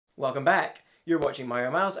Welcome back. You're watching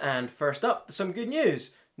MyAirMyles, and first up, some good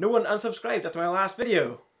news. No one unsubscribed after my last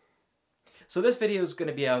video. So this video is going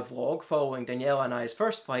to be a vlog following Daniela and I's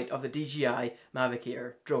first flight of the DJI Mavic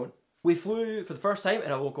Air drone. We flew for the first time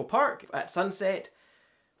in a local park at sunset,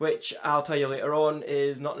 which I'll tell you later on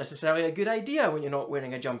is not necessarily a good idea when you're not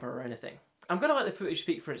wearing a jumper or anything. I'm going to let the footage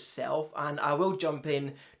speak for itself, and I will jump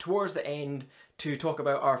in towards the end to talk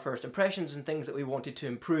about our first impressions and things that we wanted to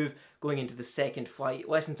improve going into the second flight,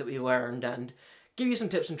 lessons that we learned, and give you some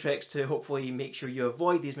tips and tricks to hopefully make sure you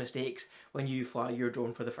avoid these mistakes when you fly your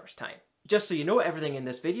drone for the first time. Just so you know, everything in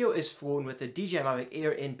this video is flown with the DJI Mavic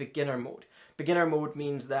Air in beginner mode. Beginner mode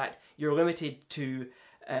means that you're limited to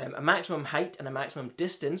a maximum height and a maximum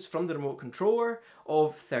distance from the remote controller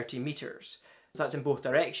of 30 meters. So that's in both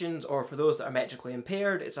directions, or for those that are metrically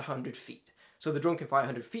impaired, it's 100 feet. So the drone can fly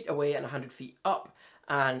 100 feet away and 100 feet up,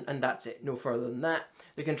 and that's it, no further than that.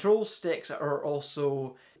 The control sticks are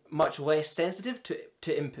also much less sensitive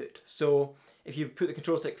to input. So if you put the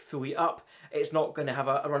control stick fully up, it's not going to have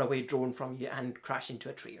a runaway drone from you and crash into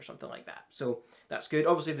a tree or something like that. So that's good.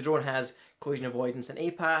 Obviously the drone has collision avoidance and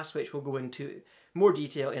APAS, which we'll go into more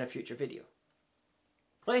detail in a future video.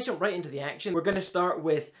 Let's jump right into the action. We're going to start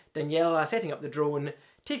with Daniela setting up the drone,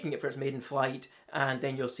 taking it for its maiden flight, and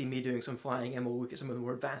then you'll see me doing some flying, and we'll look at some of the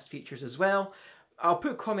more advanced features as well. I'll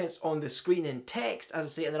put comments on the screen in text, as I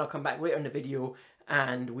say, and then I'll come back later in the video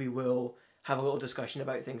and we will have a little discussion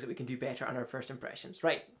about things that we can do better on our first impressions.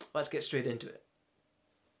 Right, let's get straight into it.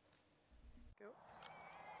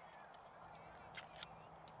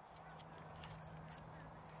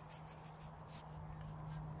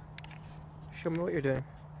 Show me what you're doing.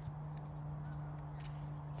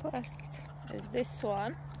 First is this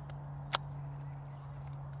one.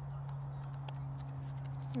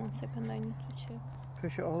 1 second, I need to check.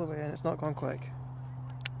 Push it all the way in, it's not gone quick.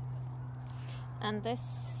 And this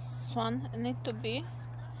one need to be,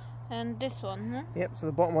 and this one, no? Yep, so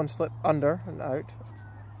the bottom one's flip under and out.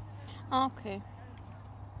 Okay.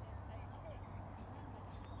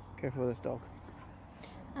 Careful with this dog.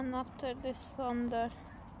 And after this under.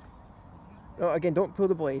 Oh, again, don't pull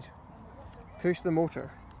the blade. Push the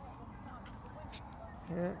motor.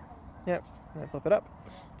 Yeah, yep, now flip it up.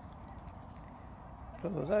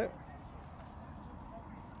 Pull those out.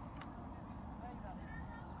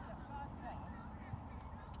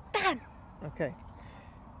 Done! Okay.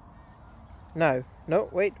 Now, no,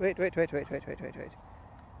 wait. Press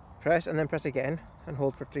and then press again and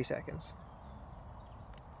hold for 3 seconds.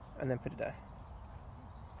 And then put it down.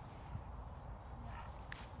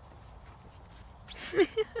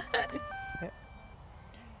 Yep.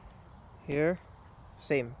 Here,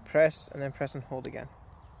 same. Press and then press and hold again.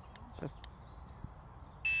 So.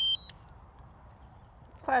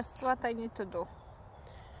 First, what I need to do?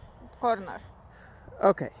 Corner.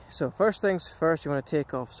 Okay, so first things first, you want to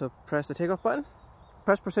take off. So press the takeoff button,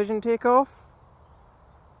 press precision takeoff,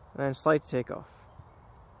 and then slide to take off.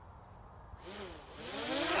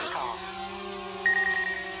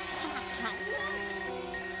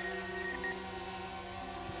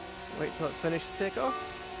 Wait till it's finished to take off.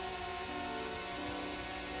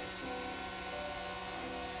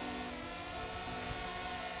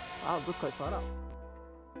 Wow, it goes quite far up.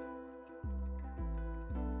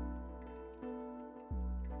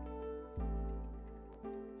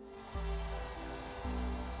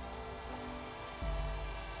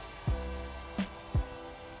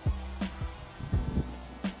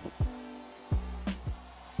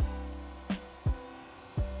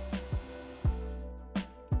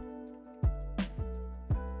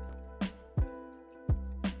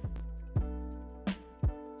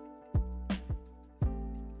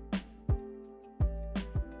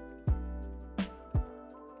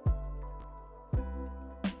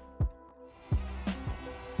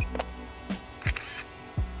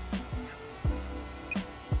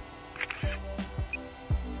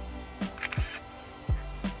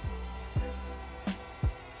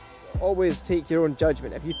 Always take your own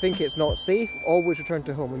judgment. If you think it's not safe, always return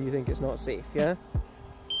to home when you think it's not safe, yeah?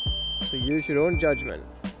 So use your own judgment.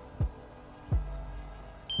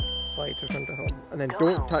 Slide to return to home. And then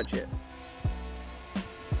don't touch it.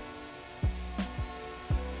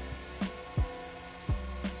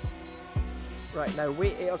 Right, now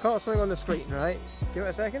wait, it'll come up something on the screen, right? Give it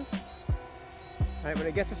a second. Right, when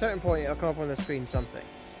it gets to a certain point, it'll come up on the screen something.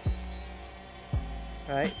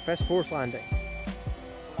 Right, press force landing.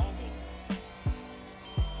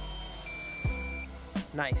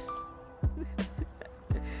 Nice.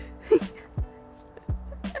 That's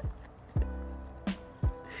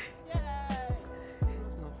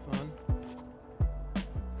not fun.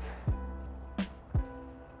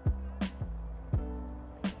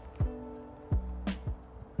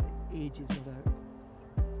 ages without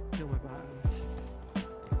filling my battery.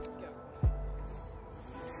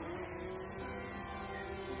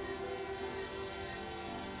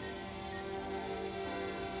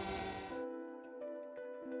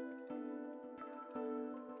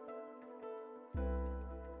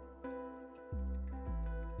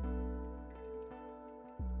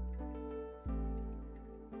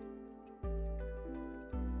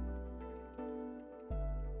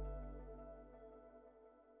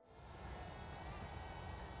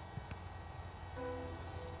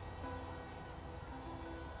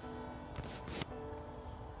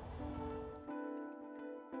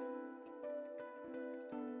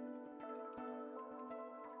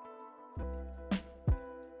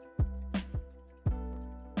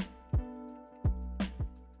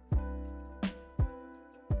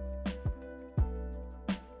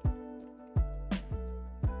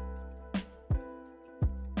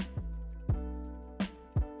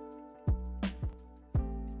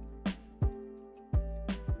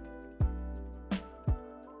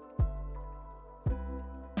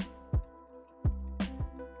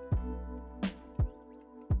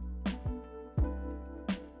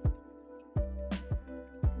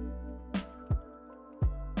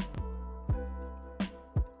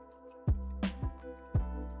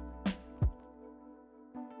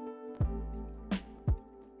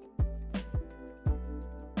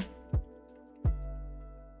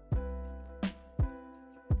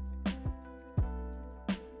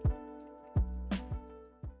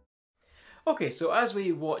 Okay, so as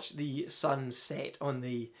we watch the sun set on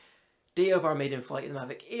the day of our maiden flight in the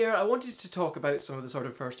Mavic Air, I wanted to talk about some of the sort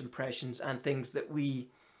of first impressions and things that we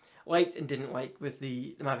liked and didn't like with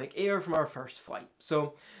the Mavic Air from our first flight.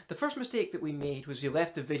 So the first mistake that we made was we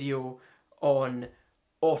left the video on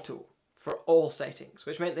auto for all settings,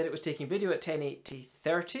 which meant that it was taking video at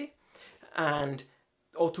 1080-30 and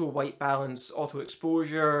auto white balance, auto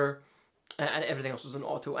exposure, and everything else was on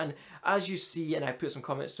auto. And as you see, and I put some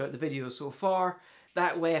comments throughout the video so far,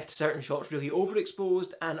 that left certain shots really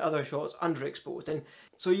overexposed and other shots underexposed. And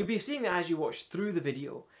so you'll be seeing that as you watch through the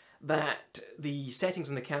video, that the settings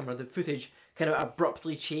on the camera, the footage, kind of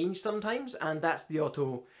abruptly change sometimes, and that's the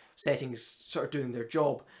auto settings sort of doing their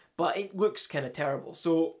job. But it looks kind of terrible.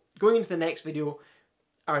 So going into the next video,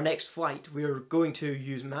 our next flight, we're going to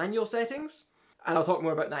use manual settings, and I'll talk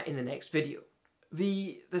more about that in the next video.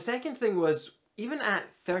 The second thing was, even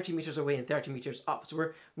at 30 meters away and 30 meters up, so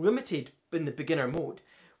we're limited in the beginner mode,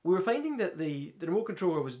 we were finding that the remote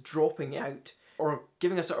controller was dropping out or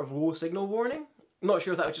giving a sort of low signal warning. I'm not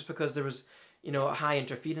sure if that was just because there was, you know, a high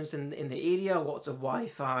interference in the area, lots of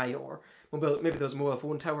Wi-Fi, or maybe there was a mobile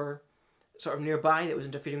phone tower sort of nearby that was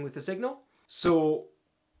interfering with the signal. So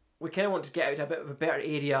we kind of want to get out to a bit of a better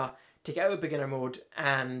area, take it out of beginner mode,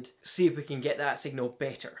 and see if we can get that signal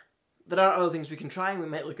better. There are other things we can try, and we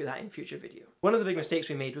might look at that in future video. One of the big mistakes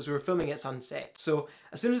we made was we were filming at sunset. So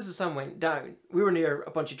as soon as the sun went down, we were near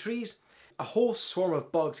a bunch of trees. A whole swarm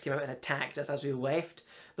of bugs came out and attacked us as we left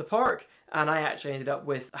the park, and I actually ended up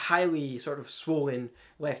with a highly sort of swollen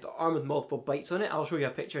left arm with multiple bites on it. I'll show you a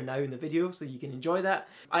picture now in the video so you can enjoy that.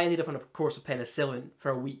 I ended up on a course of penicillin for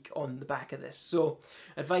a week on the back of this. So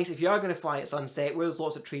advice, if you are going to fly at sunset where there's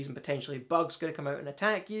lots of trees and potentially bugs going to come out and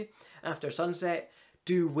attack you after sunset,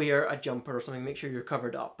 do wear a jumper or something, make sure you're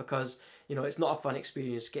covered up, because, you know, it's not a fun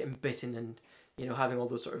experience getting bitten and, you know, having all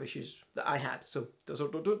those sort of issues that I had. So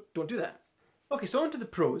don't do that. Okay, so on to the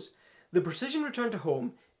pros. The precision return to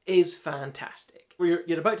home is fantastic.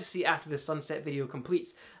 You're about to see after the sunset video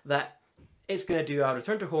completes that it's going to do a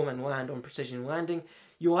return to home and land on precision landing.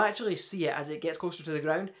 You'll actually see it as it gets closer to the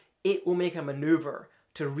ground. It will make a maneuver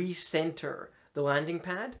to recenter the landing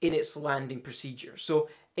pad in its landing procedure. So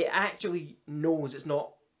it actually knows it's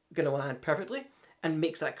not going to land perfectly and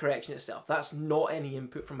makes that correction itself. That's not any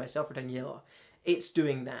input from myself or Daniela. It's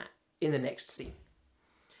doing that in the next scene.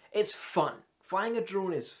 It's fun. Flying a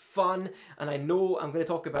drone is fun, and I know I'm going to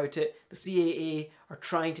talk about it. The CAA are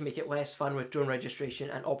trying to make it less fun with drone registration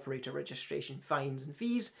and operator registration fines and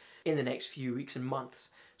fees in the next few weeks and months.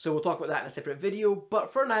 So we'll talk about that in a separate video,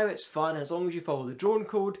 but for now it's fun, as long as you follow the drone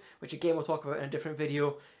code, which again we'll talk about in a different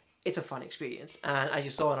video. It's a fun experience, and as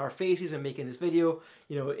you saw in our faces when making this video,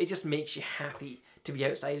 you know, it just makes you happy to be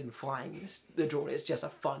outside and flying the drone. It's just a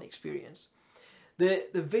fun experience. The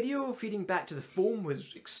video feeding back to the phone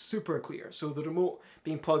was super clear, so the remote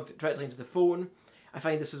being plugged directly into the phone, I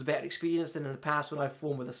find this was a better experience than in the past when I've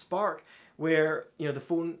flown with a Spark, where, you know, the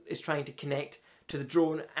phone is trying to connect to the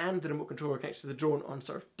drone and the remote controller connects to the drone on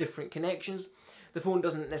sort of different connections. The phone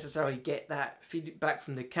doesn't necessarily get that feedback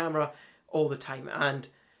from the camera all the time, and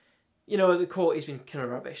you know, the quality's been kind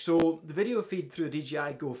of rubbish. So the video feed through the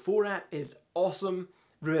DJI Go 4 app is awesome.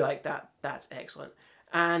 Really like that. That's excellent.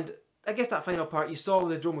 And I guess that final part, you saw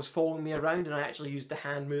the drone was following me around and I actually used the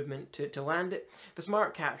hand movement to land it. The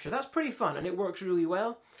smart capture, that's pretty fun and it works really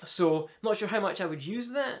well. So, not sure how much I would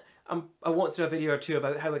use that. I want to do a video or two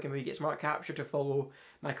about how I can maybe get smart capture to follow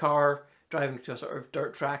my car driving through a sort of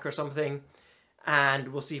dirt track or something. And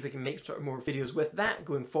we'll see if we can make sort of more videos with that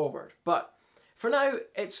going forward. But for now,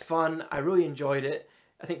 it's fun. I really enjoyed it.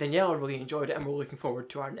 I think Daniela really enjoyed it and we're looking forward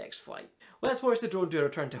to our next flight. Let's watch the drone do a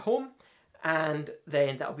return to home and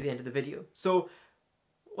then that'll be the end of the video. So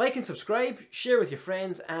like and subscribe, share with your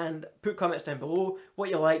friends and put comments down below what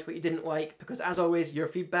you liked, what you didn't like, because as always, your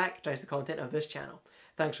feedback drives the content of this channel.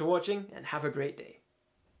 Thanks for watching and have a great day.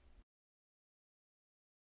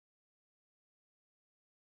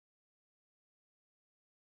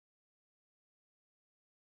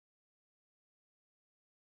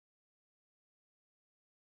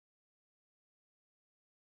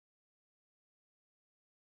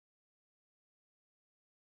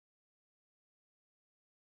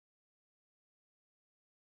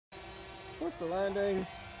 Where's the landing?